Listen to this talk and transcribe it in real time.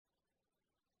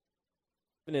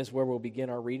11 is where we'll begin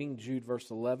our reading. Jude verse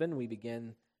 11. We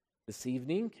begin this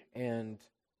evening and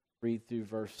read through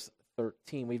verse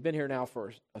 13. We've been here now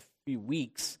for a few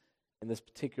weeks in this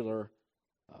particular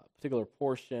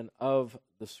portion of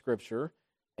the Scripture,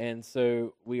 and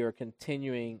so we are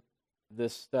continuing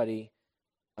this study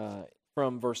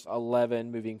from verse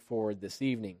 11 moving forward this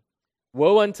evening.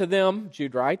 Woe unto them,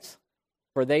 Jude writes,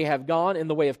 for they have gone in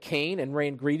the way of Cain and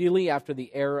ran greedily after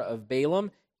the error of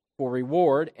Balaam for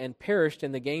reward and perished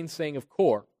in the gainsaying of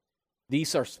Kor.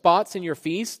 These are spots in your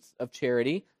feasts of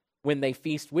charity when they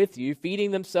feast with you,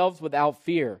 feeding themselves without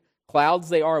fear. Clouds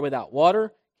they are without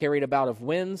water, carried about of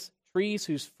winds, trees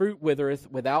whose fruit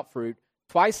withereth without fruit,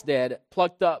 twice dead,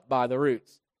 plucked up by the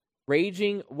roots.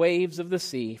 Raging waves of the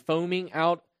sea, foaming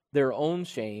out their own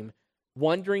shame,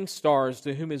 wandering stars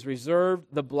to whom is reserved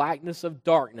the blackness of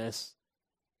darkness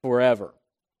forever.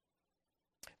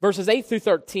 Verses 8 through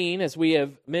 13, as we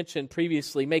have mentioned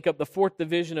previously, make up the fourth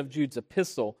division of Jude's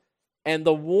epistle, and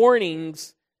the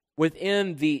warnings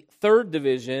within the third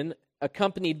division,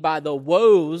 accompanied by the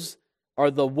woes, or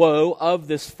the woe of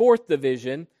this fourth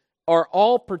division, are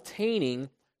all pertaining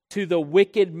to the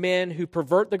wicked men who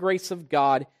pervert the grace of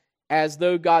God as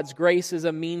though God's grace is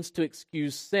a means to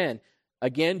excuse sin.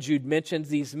 Again, Jude mentions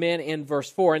these men in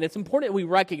verse 4, and it's important that we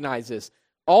recognize this.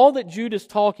 All that Jude is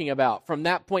talking about from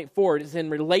that point forward is in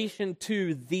relation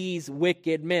to these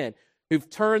wicked men who've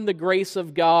turned the grace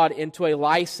of God into a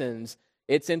license.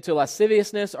 It's into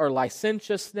lasciviousness or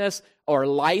licentiousness or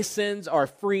license or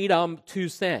freedom to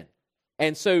sin.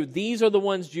 And so these are the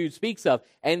ones Jude speaks of.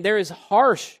 And there is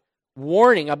harsh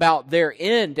warning about their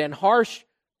end and harsh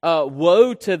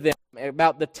woe to them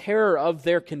about the terror of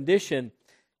their condition.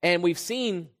 And we've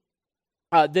seen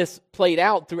this played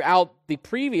out throughout the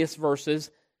previous verses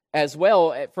as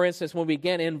well. For instance, when we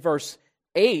begin in verse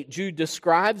 8, Jude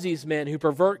describes these men who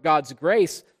pervert God's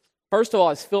grace, first of all,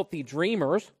 as filthy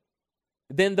dreamers.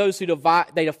 Then those who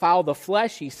they defile the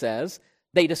flesh, he says.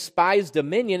 They despise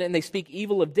dominion, and they speak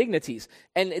evil of dignities.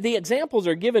 And the examples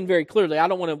are given very clearly. I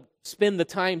don't want to spend the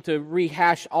time to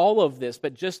rehash all of this,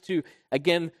 but just to,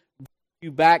 again, bring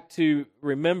you back to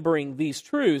remembering these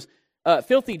truths.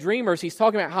 Filthy dreamers, he's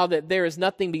talking about how that there is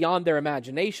nothing beyond their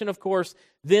imagination, of course.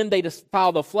 Then they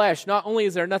defile the flesh. Not only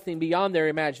is there nothing beyond their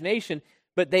imagination,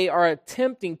 but they are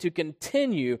attempting to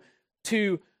continue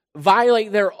to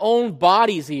violate their own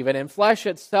bodies even, and flesh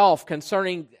itself,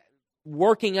 concerning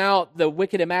working out the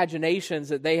wicked imaginations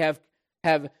that they have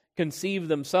conceived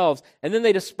themselves. And then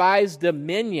they despise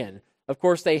dominion. Of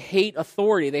course, they hate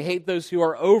authority. They hate those who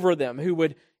are over them, who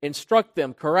would instruct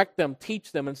them, correct them,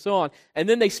 teach them, and so on. And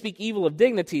then they speak evil of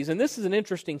dignities. And this is an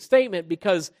interesting statement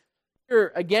because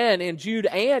here again in Jude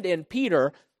and in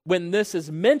Peter, when this is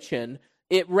mentioned,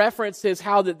 it references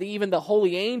how that even the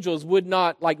holy angels would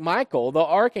not, like Michael, the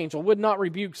archangel, would not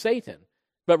rebuke Satan.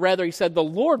 But rather he said, the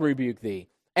Lord rebuke thee.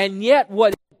 And yet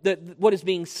what is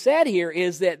being said here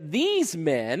is that these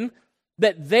men,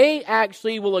 that they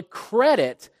actually will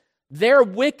accredit their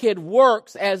wicked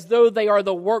works as though they are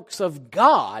the works of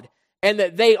God, and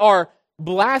that they are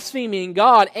blaspheming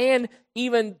God and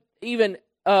even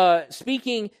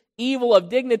speaking evil of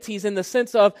dignities in the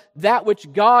sense of that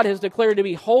which God has declared to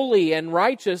be holy and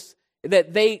righteous,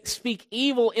 that they speak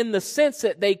evil in the sense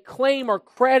that they claim or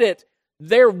credit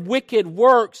their wicked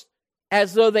works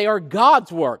as though they are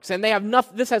God's works. And they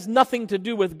have this has nothing to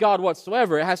do with God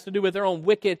whatsoever. It has to do with their own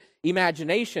wicked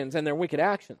imaginations and their wicked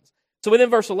actions. So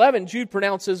within verse 11, Jude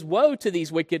pronounces woe to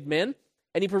these wicked men,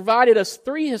 and he provided us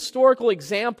three historical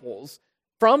examples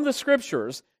from the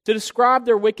Scriptures to describe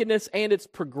their wickedness and its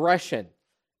progression.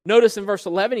 Notice in verse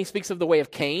 11, he speaks of the way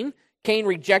of Cain. Cain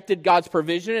rejected God's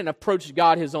provision and approached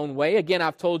God his own way. Again,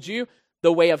 I've told you,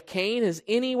 the way of Cain is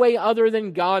any way other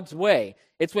than God's way.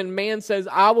 It's when man says,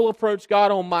 I will approach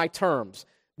God on my terms.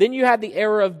 Then you have the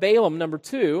error of Balaam, number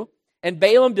 2, and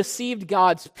Balaam deceived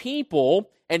God's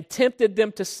people and tempted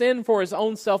them to sin for his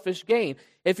own selfish gain.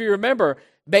 If you remember,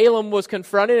 Balaam was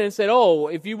confronted and said,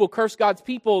 if you will curse God's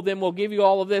people, then we'll give you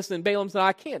all of this. And Balaam said,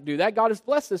 I can't do that. God has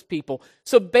blessed his people.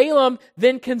 So Balaam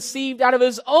then conceived out of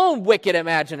his own wicked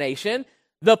imagination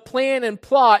the plan and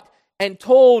plot and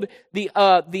told the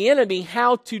enemy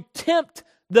how to tempt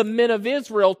the men of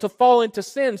Israel to fall into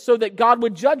sin so that God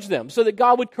would judge them, so that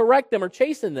God would correct them or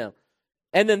chasten them.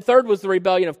 And then third was the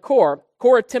rebellion of Kor.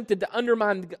 Kor attempted to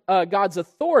undermine God's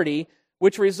authority,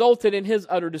 which resulted in his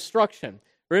utter destruction.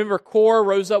 Remember, Kor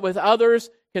rose up with others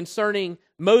concerning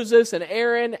Moses and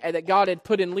Aaron, and that God had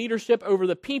put in leadership over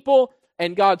the people,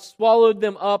 and God swallowed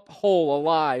them up whole,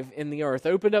 alive in the earth,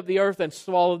 opened up the earth and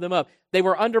swallowed them up. They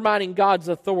were undermining God's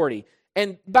authority.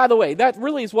 And by the way, that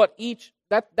really is what each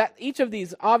of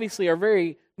these obviously are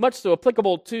very much so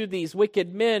applicable to these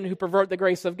wicked men who pervert the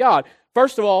grace of God.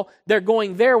 First of all, they're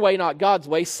going their way, not God's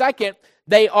way. Second,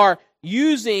 they are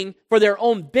using for their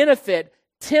own benefit,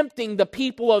 tempting the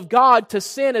people of God to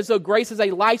sin as though grace is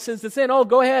a license to sin. Oh,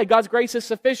 go ahead, God's grace is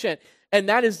sufficient. And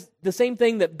that is the same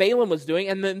thing that Balaam was doing.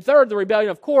 And then third, the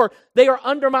rebellion of Korah, they are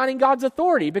undermining God's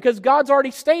authority because God's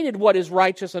already stated what is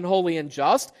righteous and holy and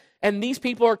just. And these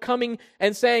people are coming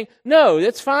and saying, no,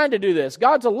 it's fine to do this.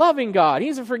 God's a loving God.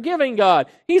 He's a forgiving God.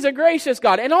 He's a gracious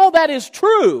God. And all that is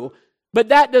true, but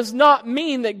that does not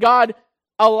mean that God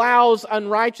allows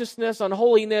unrighteousness,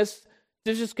 unholiness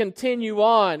to just continue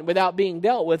on without being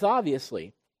dealt with,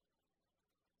 obviously.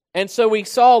 And so we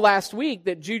saw last week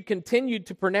that Jude continued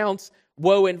to pronounce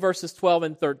woe in verses 12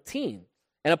 and 13,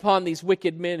 and upon these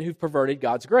wicked men who've perverted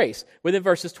God's grace. Within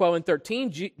verses 12 and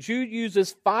 13, Jude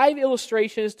uses 5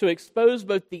 illustrations to expose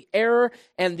both the error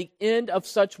and the end of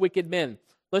such wicked men.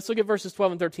 Let's look at verses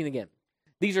 12 and 13 again.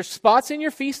 These are spots in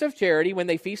your feast of charity when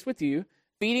they feast with you,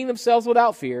 feeding themselves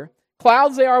without fear.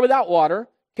 Clouds they are without water,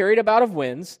 carried about of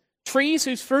winds. Trees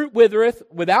whose fruit withereth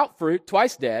without fruit,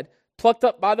 twice dead, plucked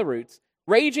up by the roots.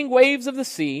 Raging waves of the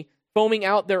sea, foaming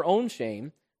out their own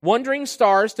shame. Wandering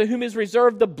stars, to whom is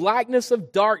reserved the blackness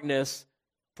of darkness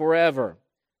forever.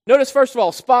 Notice, first of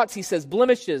all, spots, he says,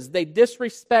 blemishes. They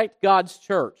disrespect God's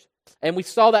church. And we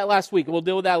saw that last week. We'll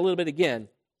deal with that a little bit again.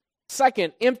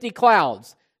 Second, empty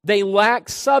clouds. They lack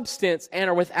substance and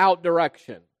are without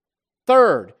direction.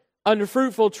 Third,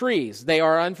 unfruitful trees. They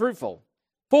are unfruitful.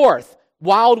 Fourth,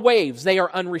 wild waves. They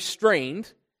are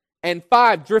unrestrained. And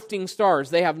 5, drifting stars.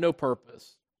 They have no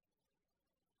purpose.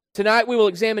 Tonight we will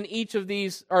examine each of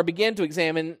these, or begin to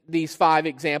examine these 5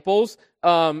 examples.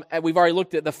 We've already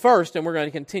looked at the first, and we're going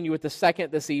to continue with the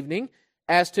second this evening,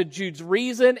 as to Jude's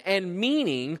reason and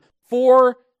meaning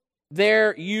for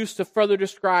their use to further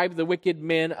describe the wicked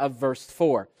men of verse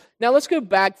 4. Now let's go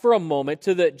back for a moment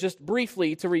to just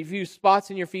briefly to review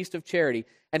spots in your feast of charity,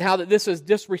 and how that this is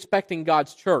disrespecting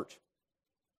God's church.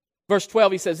 Verse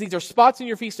 12, he says, these are spots in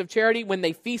your feast of charity when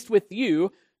they feast with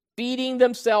you, feeding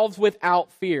themselves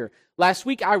without fear. Last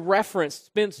week I referenced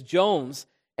Spence Jones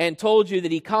and told you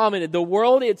that he commented, the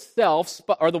word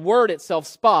itself,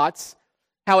 spots,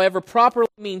 however, properly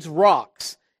means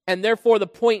rocks. And therefore the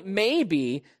point may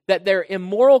be that their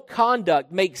immoral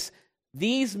conduct makes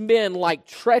these men like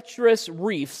treacherous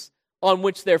reefs on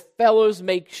which their fellows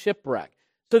make shipwreck.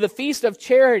 So the feast of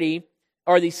charity,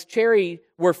 or these charity,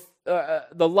 were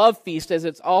the love feast, as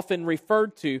it's often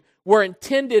referred to, were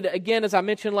intended, again, as I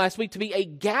mentioned last week, to be a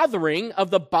gathering of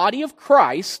the body of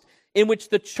Christ in which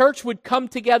the church would come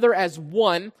together as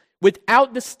one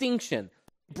without distinction,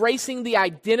 embracing the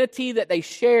identity that they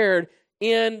shared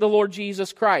in the Lord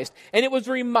Jesus Christ. And it was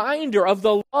a reminder of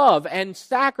the love and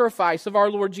sacrifice of our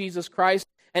Lord Jesus Christ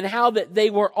and how that they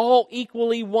were all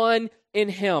equally one in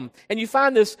Him. And you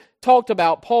find this talked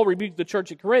about. Paul rebuked the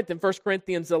church at Corinth in 1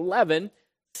 Corinthians 11,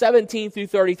 17 through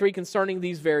 33 concerning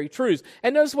these very truths.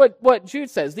 And notice what Jude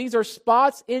says. These are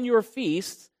spots in your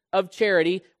feasts of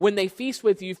charity when they feast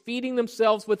with you, feeding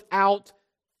themselves without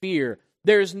fear.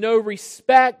 There is no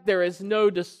respect. There is no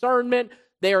discernment.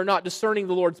 They are not discerning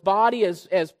the Lord's body,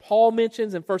 as Paul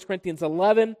mentions in 1 Corinthians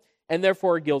 11, and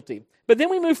therefore are guilty. But then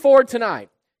we move forward tonight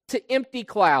to empty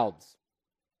clouds.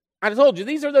 I told you,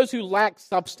 these are those who lack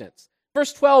substance.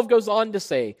 Verse 12 goes on to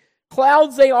say,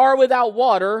 clouds they are without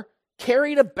water,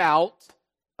 carried about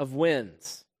of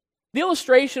winds. The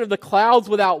illustration of the clouds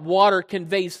without water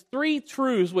conveys 3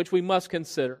 truths which we must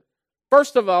consider.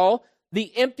 First of all,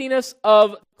 the emptiness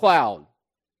of the cloud.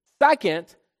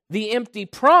 Second, the empty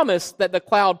promise that the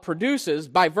cloud produces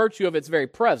by virtue of its very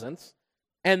presence.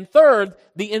 And third,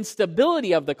 the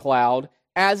instability of the cloud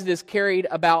as it is carried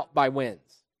about by winds.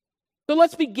 So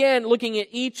let's begin looking at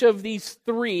each of these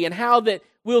 3 and how that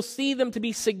we'll see them to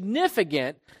be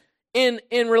significant in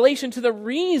relation to the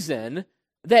reason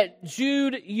that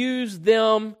Jude used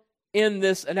them in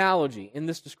this analogy, in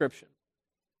this description.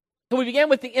 So we began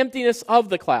with the emptiness of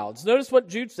the clouds. Notice what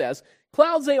Jude says.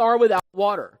 Clouds they are without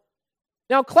water.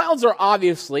 Now clouds are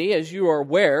obviously, as you are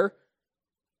aware,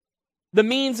 the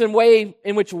means and way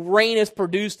in which rain is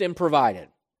produced and provided.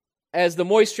 As the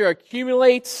moisture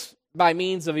accumulates by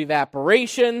means of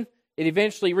evaporation, it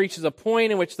eventually reaches a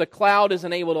point in which the cloud is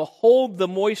unable to hold the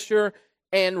moisture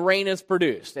and rain is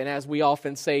produced. And as we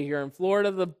often say here in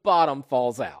Florida, the bottom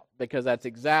falls out, because that's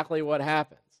exactly what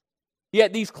happens.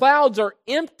 Yet these clouds are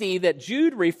empty that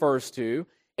Jude refers to,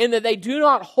 in that they do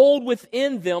not hold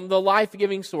within them the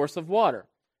life-giving source of water.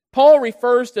 Paul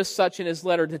refers to such in his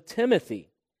letter to Timothy.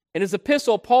 In his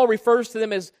epistle, Paul refers to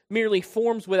them as merely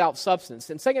forms without substance.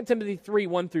 In 2 Timothy 3,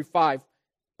 1 through 5,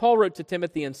 Paul wrote to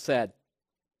Timothy and said,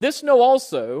 This know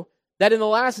also, that in the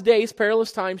last days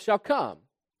perilous times shall come.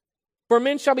 For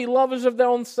men shall be lovers of their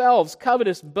own selves,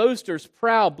 covetous, boasters,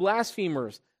 proud,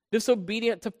 blasphemers,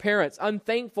 disobedient to parents,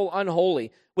 unthankful,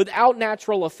 unholy, without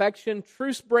natural affection,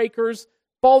 truce breakers,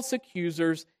 false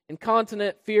accusers,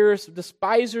 incontinent, fierce,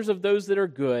 despisers of those that are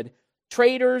good,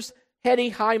 traitors, heady,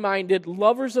 high-minded,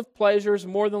 lovers of pleasures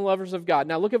more than lovers of God.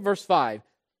 Now look at verse 5.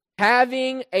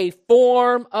 Having a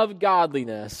form of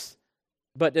godliness,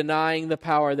 but denying the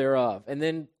power thereof. And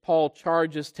then Paul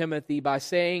charges Timothy by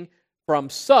saying, from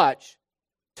such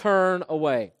turn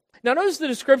away. Now notice the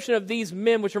description of these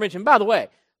men which are mentioned. By the way,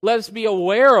 let us be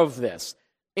aware of this.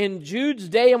 In Jude's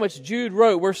day in which Jude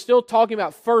wrote, we're still talking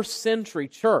about first century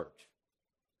church.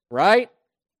 Right?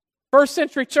 First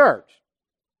century church.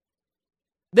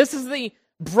 This is the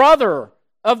brother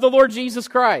of the Lord Jesus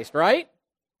Christ, right?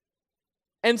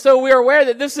 And so we are aware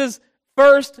that this is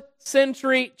first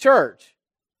century church.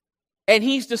 And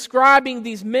he's describing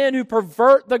these men who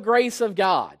pervert the grace of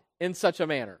God in such a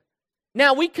manner.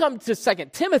 Now we come to 2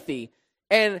 Timothy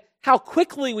and how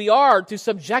quickly we are to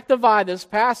subjectify this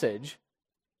passage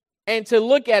and to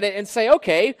look at it and say,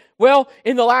 okay, well,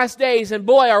 in the last days, and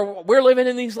boy, we're living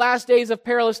in these last days of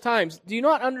perilous times. Do you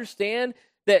not understand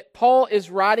that Paul is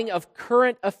writing of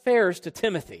current affairs to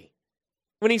Timothy?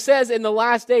 When he says, in the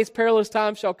last days, perilous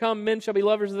times shall come, men shall be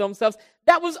lovers of themselves,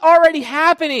 that was already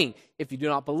happening. If you do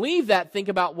not believe that, think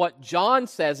about what John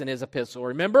says in his epistle.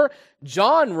 Remember,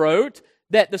 John wrote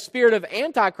that the spirit of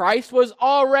Antichrist was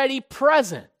already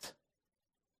present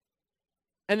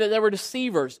and that there were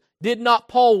deceivers. Did not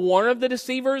Paul warn of the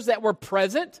deceivers that were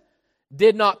present?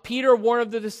 Did not Peter warn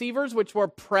of the deceivers which were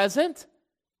present?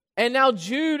 And now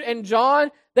Jude and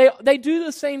John, they do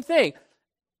the same thing.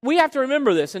 We have to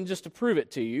remember this, and just to prove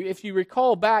it to you, if you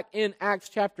recall back in Acts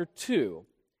chapter 2,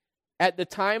 at the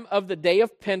time of the day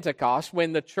of Pentecost,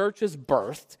 when the church is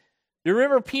birthed, you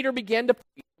remember Peter began to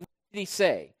preach. What did he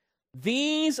say?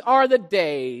 These are the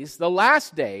days, the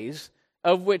last days,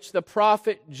 of which the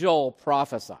prophet Joel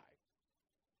prophesied.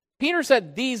 Peter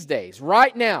said these days,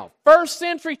 right now, first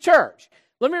century church.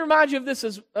 Let me remind you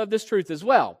of this truth as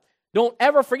well. Don't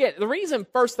ever forget, the reason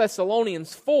 1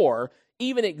 Thessalonians 4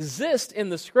 even exists in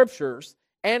the Scriptures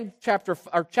and chapter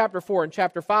 4 and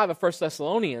chapter 5 of 1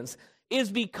 Thessalonians is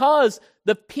because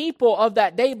the people of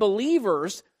that day,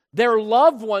 believers, their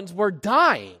loved ones were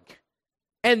dying.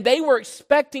 And they were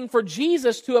expecting for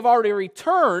Jesus to have already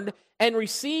returned and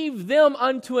received them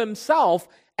unto himself.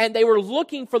 And they were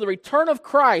looking for the return of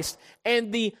Christ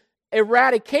and the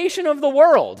eradication of the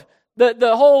world,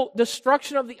 the whole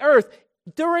destruction of the earth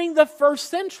during the first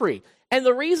century. And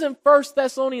the reason 1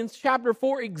 Thessalonians chapter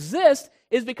 4 exists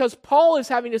is because Paul is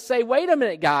having to say, wait a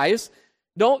minute, guys,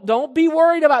 don't be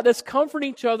worried about this. Comfort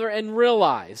each other and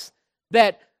realize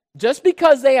that just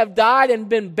because they have died and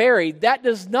been buried, that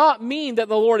does not mean that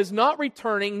the Lord is not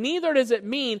returning. Neither does it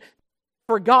mean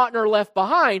forgotten or left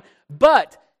behind.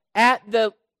 But at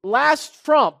the last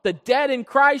trump, the dead in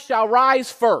Christ shall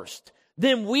rise first.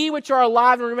 Then we which are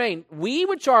alive and remain. We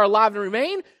which are alive and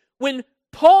remain. When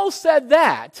Paul said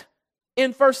that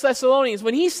in 1 Thessalonians,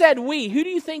 when he said we, who do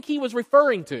you think he was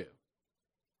referring to?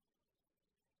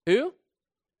 Who?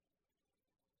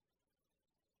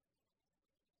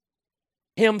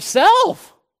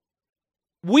 Himself.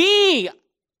 We,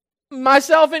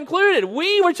 myself included,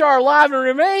 we which are alive and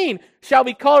remain shall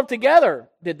be called up together.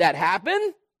 Did that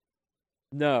happen?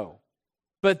 No.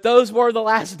 But those were the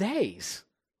last days.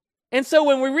 And so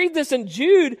when we read this in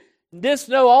Jude, this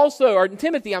know also, or in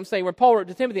Timothy, I'm saying, where Paul wrote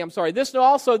to Timothy, this know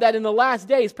also that in the last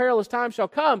days perilous times shall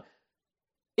come.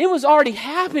 It was already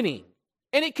happening.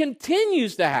 And it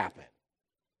continues to happen.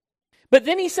 But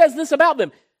then he says this about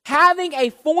them. Having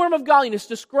a form of godliness,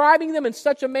 describing them in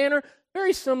such a manner,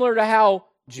 very similar to how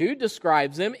Jude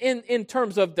describes them in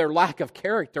terms of their lack of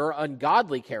character,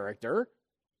 ungodly character.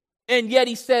 And yet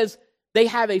he says they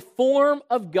have a form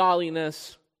of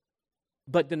godliness,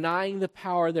 but denying the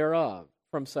power thereof.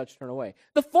 From such turn away.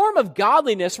 The form of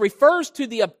godliness refers to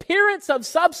the appearance of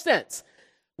substance.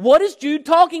 What is Jude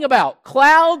talking about?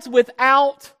 Clouds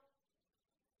without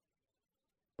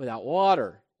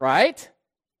water, right?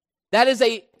 That is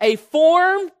a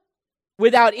form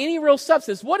without any real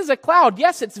substance. What is a cloud?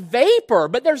 Yes, it's vapor,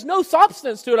 but there's no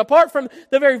substance to it apart from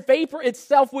the very vapor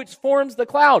itself which forms the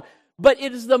cloud. But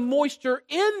it is the moisture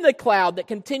in the cloud that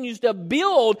continues to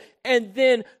build and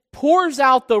then pours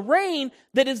out the rain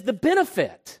that is the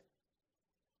benefit.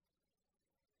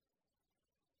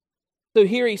 So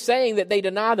here he's saying that they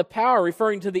deny the power,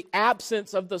 referring to the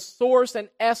absence of the source and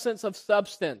essence of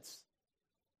substance.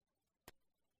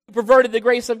 Perverted the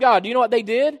grace of God. Do you know what they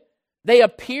did? They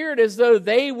appeared as though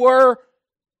they were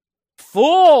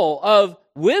full of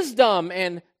wisdom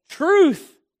and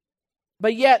truth,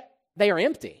 but yet they are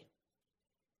empty.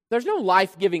 There's no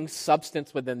life-giving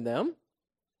substance within them.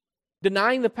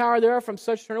 Denying the power thereof from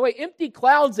such turn away. Empty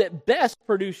clouds at best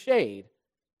produce shade,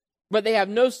 but they have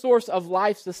no source of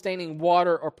life-sustaining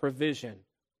water or provision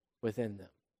within them.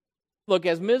 Look,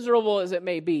 as miserable as it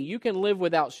may be, you can live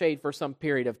without shade for some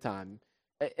period of time,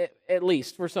 at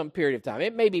least for some period of time.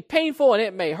 It may be painful and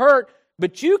it may hurt,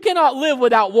 but you cannot live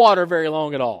without water very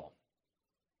long at all.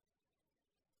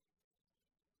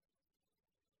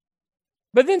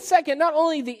 But then second, not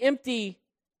only the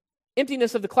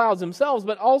emptiness of the clouds themselves,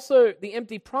 but also the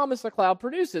empty promise a cloud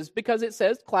produces, because it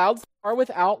says clouds are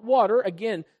without water.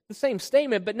 Again, the same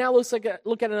statement, but now let's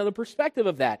look at another perspective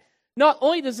of that. Not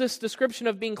only does this description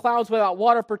of being clouds without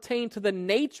water pertain to the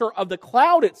nature of the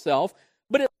cloud itself,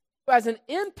 but it has an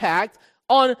impact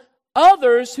on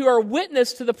others who are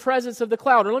witness to the presence of the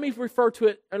cloud. Or let me refer to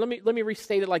it, or let me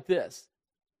restate it like this.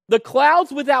 The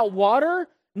clouds without water,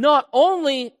 not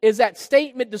only is that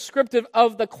statement descriptive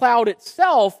of the cloud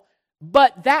itself,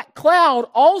 but that cloud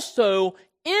also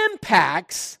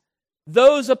impacts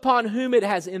those upon whom it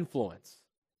has influence.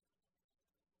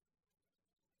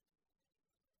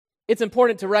 It's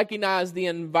important to recognize the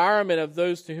environment of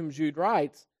those to whom Jude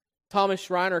writes. Thomas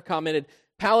Schreiner commented,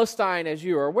 Palestine, as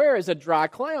you are aware, is a dry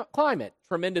climate,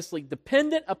 tremendously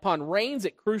dependent upon rains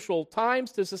at crucial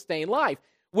times to sustain life.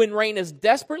 When rain is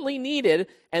desperately needed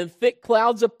and thick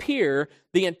clouds appear,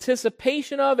 the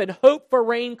anticipation of and hope for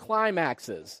rain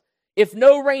climaxes. If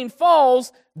no rain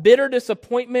falls, bitter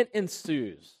disappointment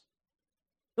ensues.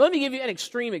 Let me give you an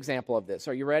extreme example of this.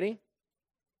 Are you ready?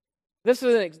 This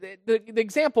is the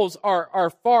examples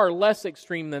are far less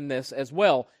extreme than this as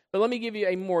well, but let me give you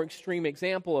a more extreme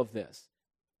example of this.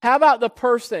 How about the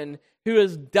person who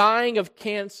is dying of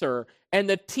cancer and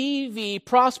the TV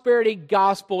prosperity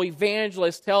gospel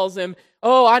evangelist tells him,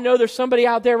 oh, I know there's somebody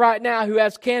out there right now who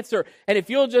has cancer, and if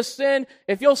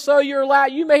you'll sow your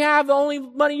lot, you may have the only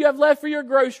money you have left for your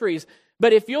groceries,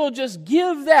 but if you'll just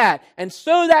give that and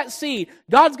sow that seed,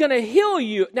 God's going to heal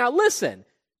you. Now listen,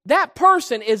 that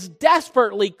person is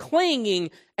desperately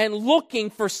clinging and looking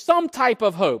for some type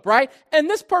of hope, right? And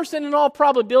this person, in all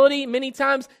probability, many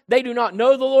times, they do not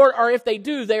know the Lord, or if they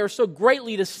do, they are so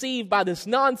greatly deceived by this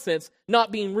nonsense,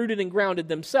 not being rooted and grounded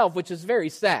themselves, which is very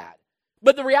sad.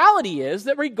 But the reality is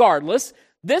that regardless,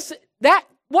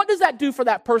 what does that do for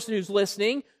that person who's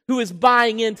listening, who is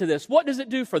buying into this? What does it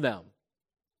do for them?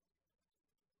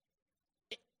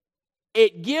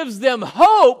 It gives them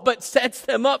hope, but sets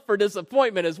them up for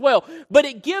disappointment as well. But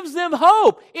it gives them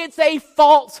hope. It's a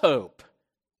false hope.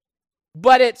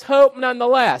 But it's hope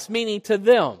nonetheless, meaning to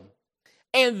them.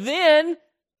 And then,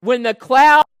 when the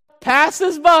cloud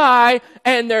passes by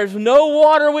and there's no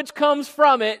water which comes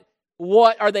from it,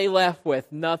 what are they left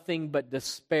with? Nothing but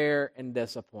despair and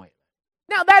disappointment.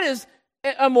 Now, that is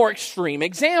a more extreme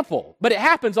example, but it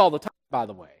happens all the time, by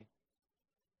the way.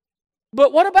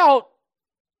 But what about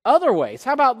other ways?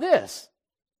 How about this?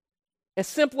 As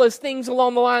simple as things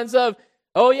along the lines of,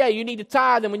 oh yeah, you need to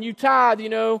tithe, and when you tithe,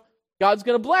 God's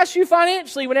going to bless you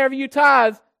financially whenever you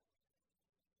tithe.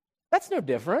 That's no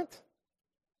different.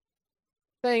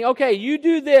 Saying, okay, you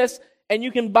do this, and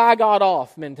you can buy God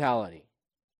off mentality.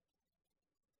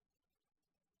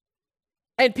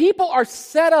 And people are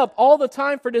set up all the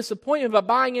time for disappointment by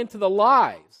buying into the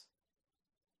lies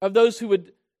of those who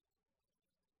would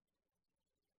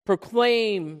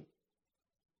proclaim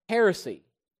heresy.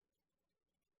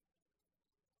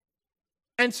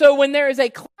 And so when there is a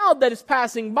cloud that is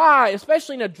passing by,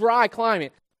 especially in a dry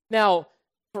climate, now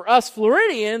for us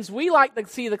Floridians, we like to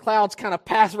see the clouds kind of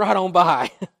pass right on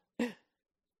by.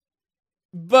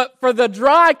 But for the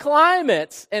dry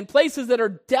climates and places that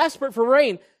are desperate for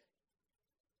rain,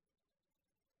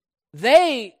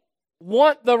 they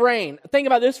want the rain. Think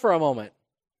about this for a moment.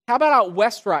 How about out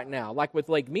west right now, like with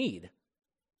Lake Mead?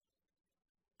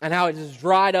 And how it has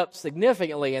dried up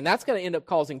significantly, and that's going to end up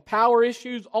causing power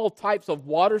issues, all types of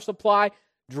water supply,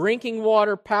 drinking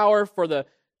water, power for the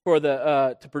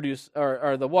water to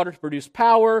produce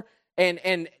power,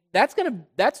 and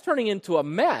that's turning into a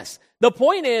mess. The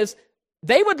point is,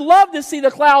 they would love to see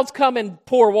the clouds come and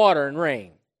pour water and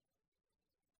rain.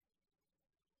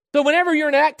 So whenever you're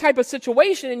in that type of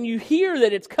situation and you hear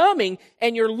that it's coming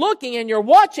and you're looking and you're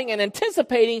watching and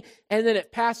anticipating and then it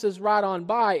passes right on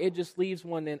by, it just leaves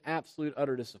one in absolute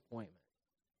utter disappointment.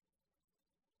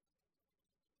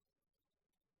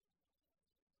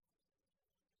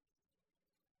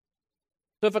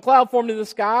 So if a cloud formed in the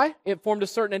sky, it formed a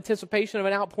certain anticipation of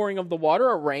an outpouring of the water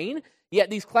or rain, yet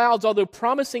these clouds, although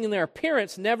promising in their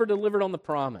appearance, never delivered on the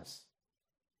promise.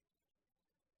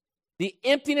 The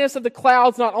emptiness of the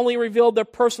clouds not only revealed their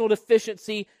personal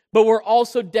deficiency, but were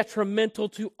also detrimental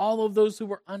to all of those who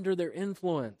were under their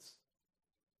influence.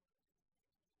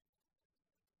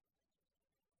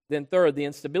 Then third, the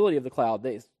instability of the cloud.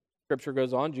 Scripture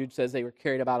goes on, Jude says they were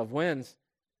carried about of winds.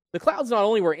 The clouds not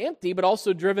only were empty, but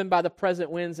also driven by the present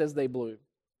winds as they blew.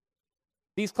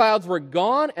 These clouds were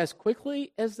gone as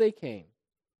quickly as they came.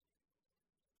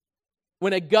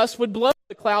 When a gust would blow,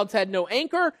 the clouds had no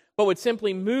anchor, but would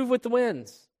simply move with the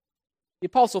winds. The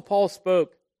Apostle Paul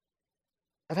spoke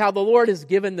of how the Lord has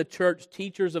given the church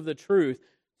teachers of the truth.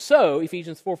 So,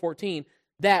 Ephesians 4:14,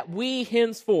 that we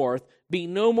henceforth be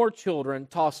no more children,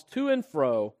 tossed to and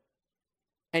fro,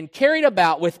 and carried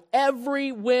about with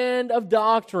every wind of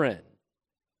doctrine,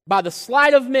 by the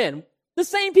sleight of men, the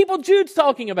same people Jude's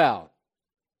talking about,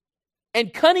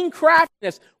 and cunning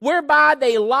craftiness, whereby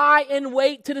they lie in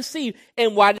wait to deceive.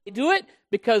 And why do they do it?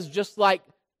 Because just like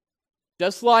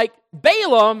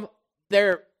Balaam,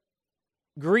 they're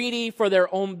greedy for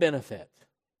their own benefit.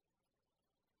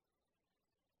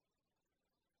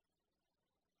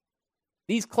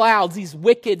 These clouds, these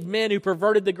wicked men who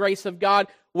perverted the grace of God,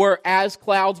 were as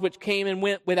clouds which came and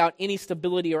went without any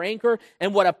stability or anchor,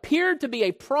 and what appeared to be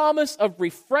a promise of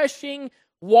refreshing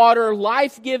water,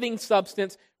 life-giving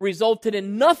substance, resulted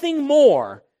in nothing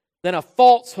more than a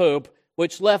false hope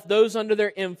which left those under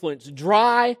their influence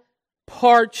dry,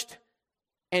 parched,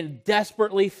 and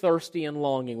desperately thirsty and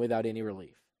longing without any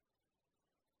relief.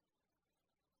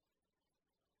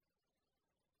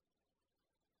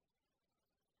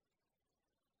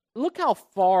 Look how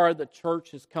far the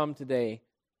church has come today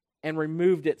and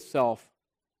removed itself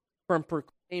from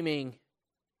proclaiming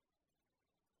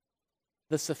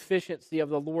the sufficiency of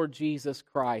the Lord Jesus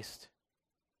Christ,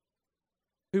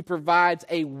 who provides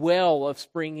a well of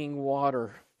springing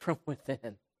water from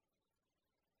within.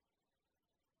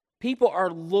 People are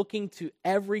looking to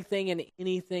everything and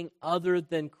anything other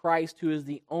than Christ, who is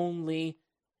the only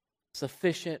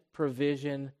sufficient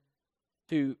provision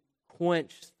to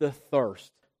quench the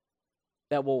thirst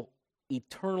that will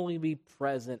eternally be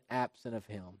present absent of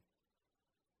Him.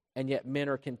 And yet men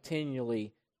are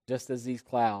continually, just as these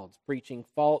clouds, teaching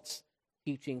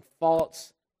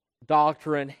false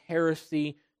doctrine,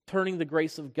 heresy, turning the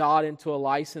grace of God into a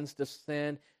license to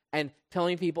sin, and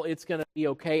telling people it's going to be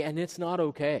okay, and it's not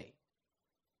okay.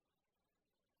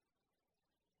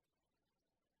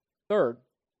 Third,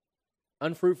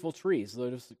 unfruitful trees.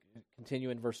 Let us continue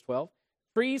in verse 12.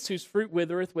 Trees whose fruit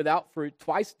withereth without fruit,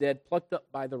 twice dead, plucked up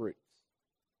by the roots.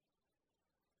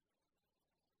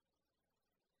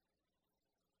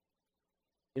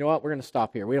 You know what? We're going to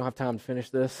stop here. We don't have time to finish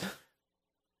this.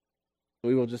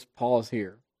 We will just pause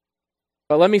here.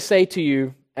 But let me say to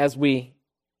you, as we,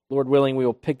 Lord willing, we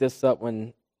will pick this up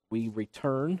when we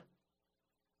return.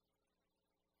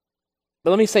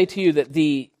 But let me say to you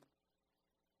that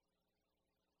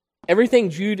everything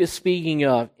Jude is speaking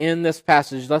of in this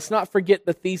passage, let's not forget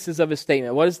the thesis of his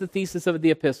statement. What is the thesis of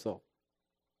the epistle?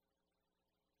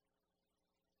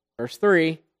 Verse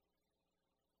 3.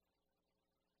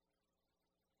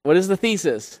 What is the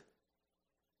thesis?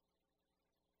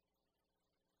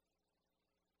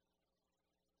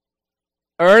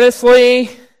 Earnestly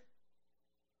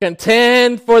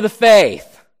contend for the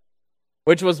faith,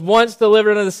 which was once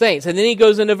delivered unto the saints. And then he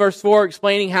goes into verse 4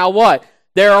 explaining how what?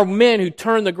 There are men who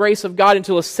turn the grace of God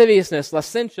into lasciviousness,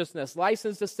 licentiousness,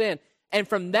 license to sin. And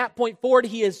from that point forward,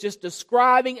 he is just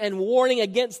describing and warning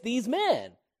against these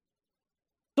men.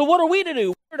 So what are we to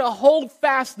do? We're to hold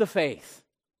fast the faith.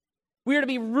 We are to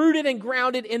be rooted and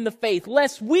grounded in the faith,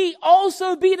 lest we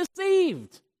also be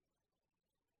deceived,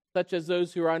 such as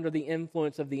those who are under the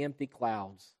influence of the empty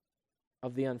clouds,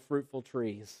 of the unfruitful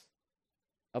trees,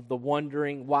 of the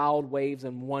wandering wild waves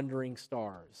and wandering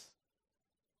stars.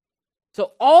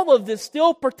 So all of this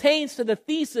still pertains to the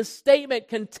thesis statement,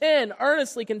 contend,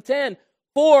 earnestly contend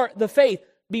for the faith.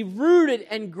 Be rooted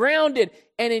and grounded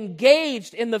and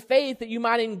engaged in the faith, that you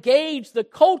might engage the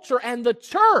culture and the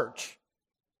church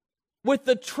with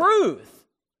the truth.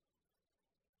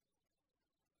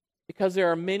 Because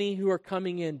there are many who are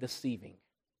coming in deceiving,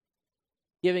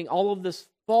 giving all of this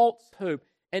false hope.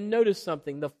 And notice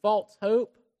something, the false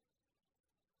hope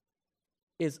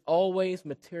is always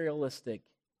materialistic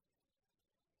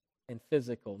and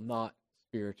physical, not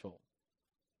spiritual.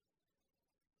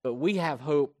 But we have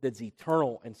hope that's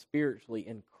eternal and spiritually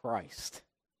in Christ.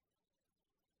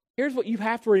 Here's what you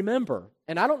have to remember.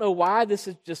 And I don't know why this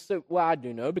is just so, well, I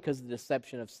do know, because of the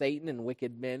deception of Satan and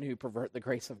wicked men who pervert the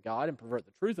grace of God and pervert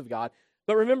the truth of God.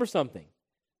 But remember something.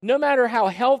 No matter how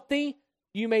healthy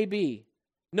you may be,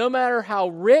 no matter how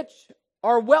rich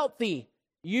or wealthy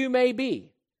you may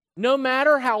be, No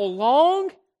matter how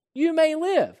long you may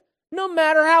live, no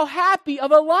matter how happy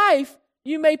of a life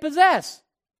you may possess,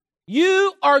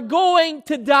 you are going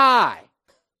to die.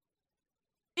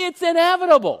 It's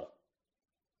inevitable.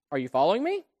 Are you following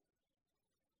me?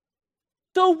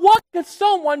 So what could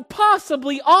someone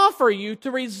possibly offer you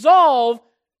to resolve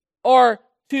or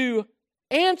to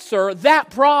answer that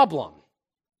problem?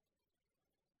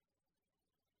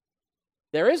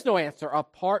 There is no answer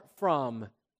apart from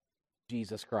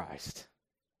Jesus Christ.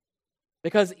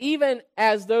 Because even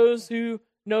as those who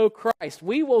know Christ,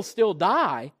 we will still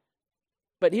die.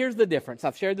 But here's the difference.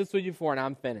 I've shared this with you before and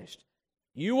I'm finished.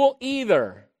 You will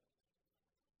either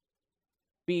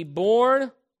be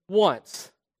born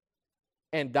once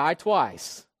and die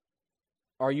twice,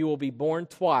 or you will be born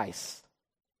twice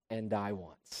and die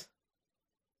once.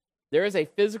 There is a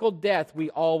physical death we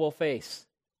all will face,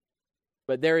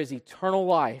 but there is eternal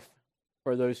life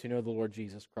for those who know the Lord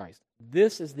Jesus Christ.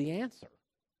 This is the answer,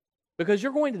 because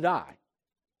you're going to die.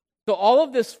 So all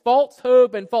of this false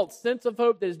hope and false sense of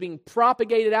hope that is being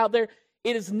propagated out there,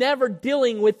 it is never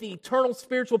dealing with the eternal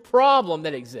spiritual problem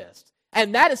that exists.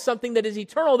 And that is something that is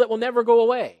eternal that will never go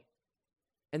away.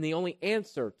 And the only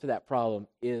answer to that problem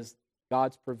is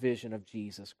God's provision of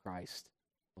Jesus Christ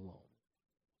alone.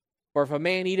 For if a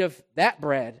man eat of that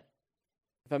bread,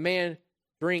 if a man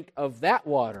drink of that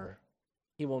water,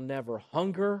 he will never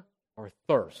hunger or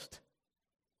thirst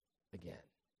again.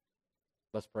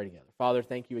 Let's pray together. Father,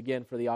 thank you again for the